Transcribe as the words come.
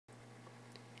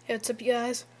Hey, what's up, you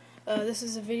guys? This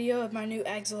is a video of my new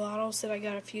axolotls that I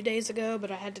got a few days ago, but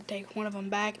I had to take one of them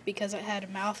back because it had a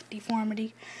mouth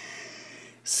deformity.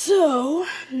 So,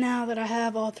 now that I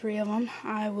have all three of them,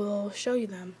 I will show you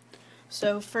them.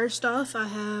 So, first off, I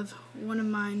have one of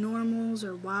my normals,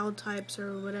 or wild types,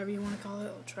 or whatever you want to call it.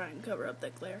 I'll try and cover up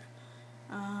that glare.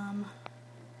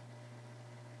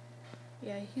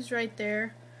 Yeah, he's right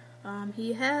there.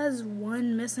 He has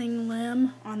one missing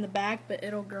limb on the back, but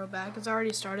it'll grow back. It's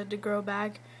already started to grow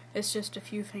back. It's just a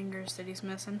few fingers that he's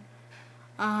missing.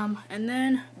 And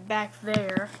then back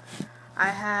there, I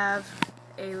have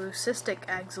a lucistic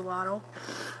axolotl,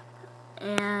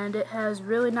 and it has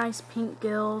really nice pink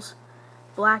gills,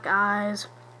 black eyes,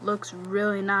 looks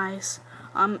really nice.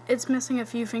 It's missing a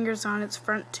few fingers on its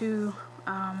front two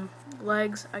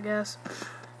legs, I guess,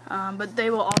 but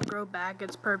they will all grow back.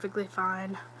 It's perfectly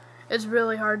fine. It's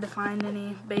really hard to find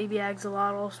any baby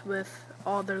axolotls with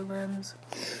all their limbs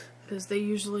because they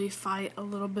usually fight a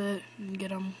little bit and get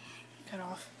them cut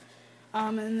off.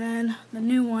 And then the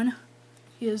new one,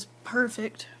 he is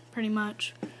perfect, pretty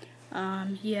much.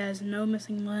 He has no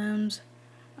missing limbs,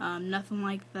 nothing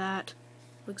like that.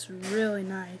 Looks really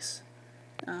nice.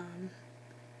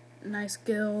 Nice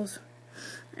gills.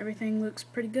 Everything looks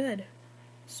pretty good.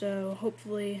 So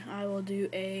hopefully I will do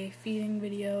a feeding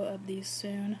video of these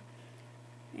soon.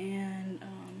 And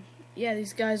yeah,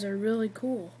 these guys are really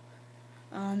cool.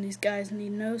 These guys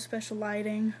need no special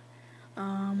lighting.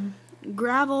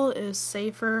 Gravel is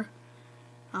safer,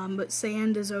 but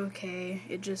sand is okay.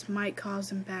 It just might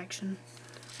cause impaction.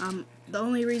 The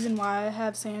only reason why I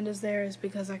have sand is there is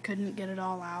because I couldn't get it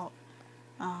all out,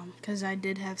 because I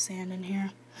did have sand in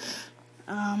here.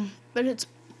 But it's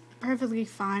perfectly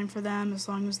fine for them as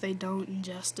long as they don't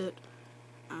ingest it.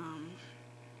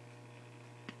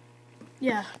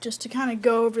 Yeah, just to kind of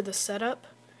go over the setup,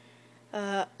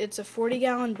 it's a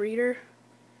 40-gallon breeder,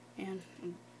 and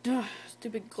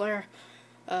stupid glare,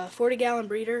 40-gallon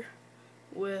breeder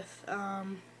with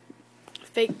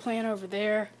fake plant over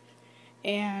there,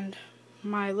 and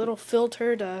my little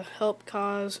filter to help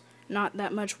cause not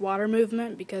that much water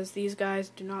movement, because these guys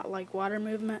do not like water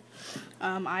movement.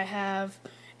 I have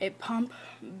a pump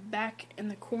back in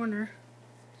the corner,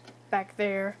 back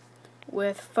there,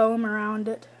 with foam around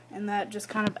it, and that just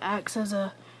kind of acts as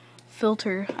a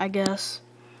filter, I guess.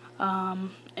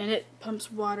 And it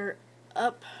pumps water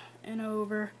up and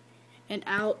over and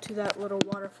out to that little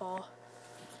waterfall,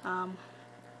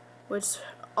 which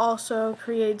also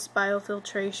creates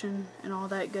biofiltration and all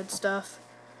that good stuff.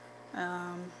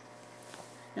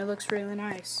 It looks really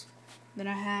nice. Then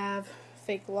I have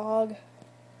fake log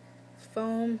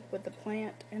foam with the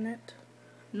plant in it,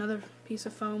 another piece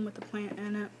of foam with the plant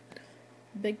in it,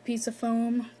 big piece of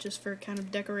foam just for kind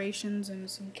of decorations and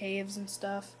some caves and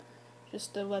stuff,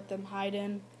 just to let them hide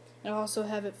in. I also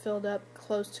have it filled up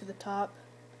close to the top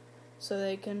so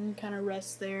they can kind of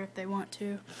rest there if they want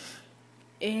to.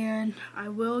 And I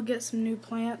will get some new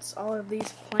plants. All of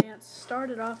these plants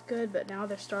started off good, but now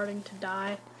they're starting to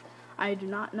die. I do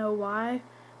not know why,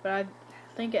 but I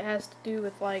think it has to do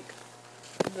with like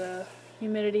the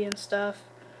humidity and stuff.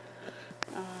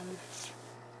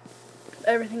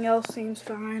 Everything else seems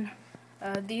fine.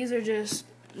 These are just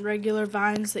regular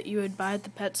vines that you would buy at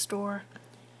the pet store.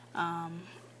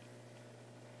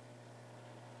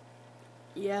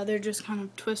 Yeah, they're just kind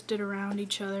of twisted around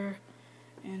each other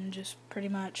and just pretty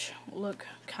much look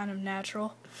kind of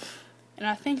natural. And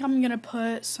I think I'm gonna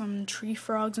put some tree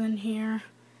frogs in here.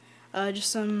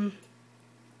 Just some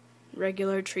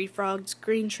regular tree frogs,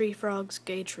 green tree frogs,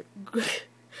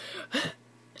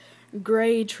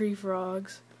 gray tree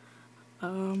frogs.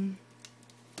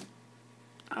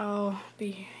 I'll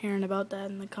be hearing about that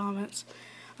in the comments.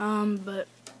 But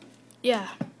yeah,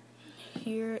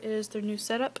 here is their new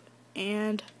setup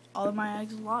and all of my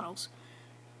axolotls.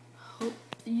 Hope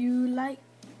you like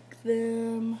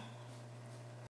them.